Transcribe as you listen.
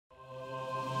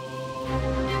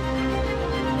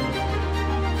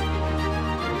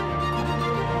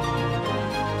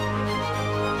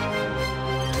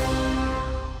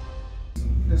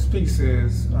piece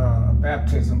is a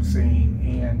baptism scene,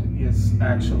 and it's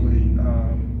actually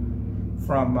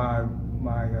from my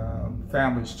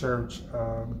family's church,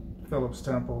 Phillips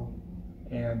Temple,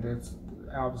 and it's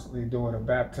obviously doing a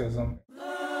baptism.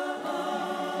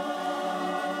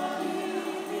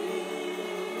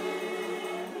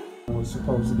 I was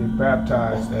supposed to get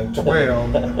baptized at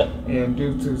 12, and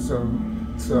due to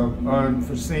some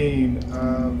unforeseen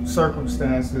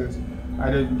circumstances, I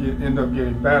didn't end up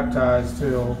getting baptized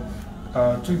till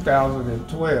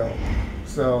 2012.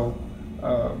 So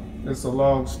it's a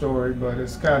long story, but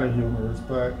it's kind of humorous.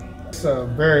 But it's a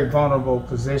very vulnerable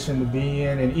position to be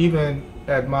in, and even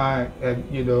at my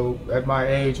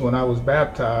age when I was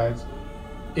baptized,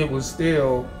 it was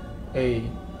still a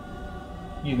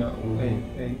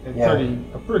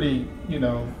pretty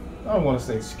I don't want to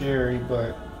say scary,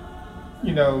 but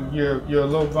you're a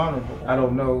little vulnerable. I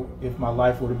don't know if my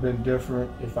life would have been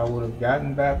different if I would have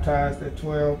gotten baptized at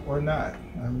 12 or not.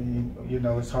 I mean,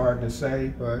 it's hard to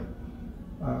say, but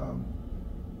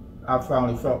I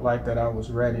finally felt like that I was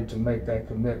ready to make that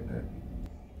commitment.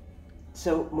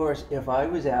 So, Morris, if I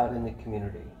was out in the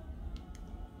community,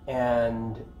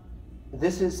 and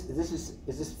is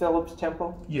this Phillips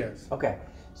Temple? Yes. Okay.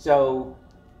 So,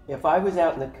 if I was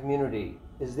out in the community,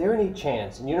 is there any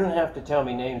chance, and you don't have to tell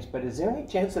me names, but is there any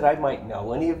chance that I might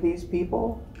know any of these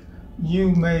people?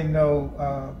 You may know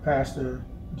Pastor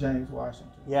James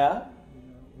Washington. Yeah?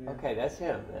 Yeah. Okay, that's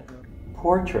him then.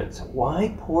 Portraits.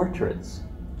 Why portraits?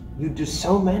 You do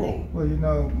so many. Well,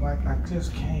 Mike, I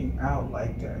just came out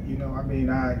like that. I mean,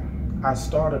 I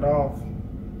started off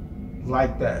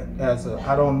like that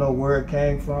I don't know where it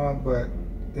came from, but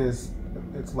it's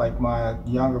like my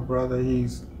younger brother,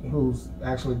 who's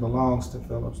actually belongs to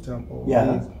Phillips Temple.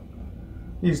 Yeah.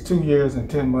 He's 2 years and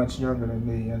 10 months younger than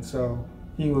me, and so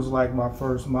he was like my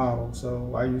first model.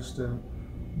 So I used to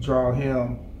draw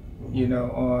him,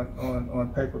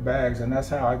 on paper bags, and that's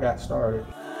how I got started.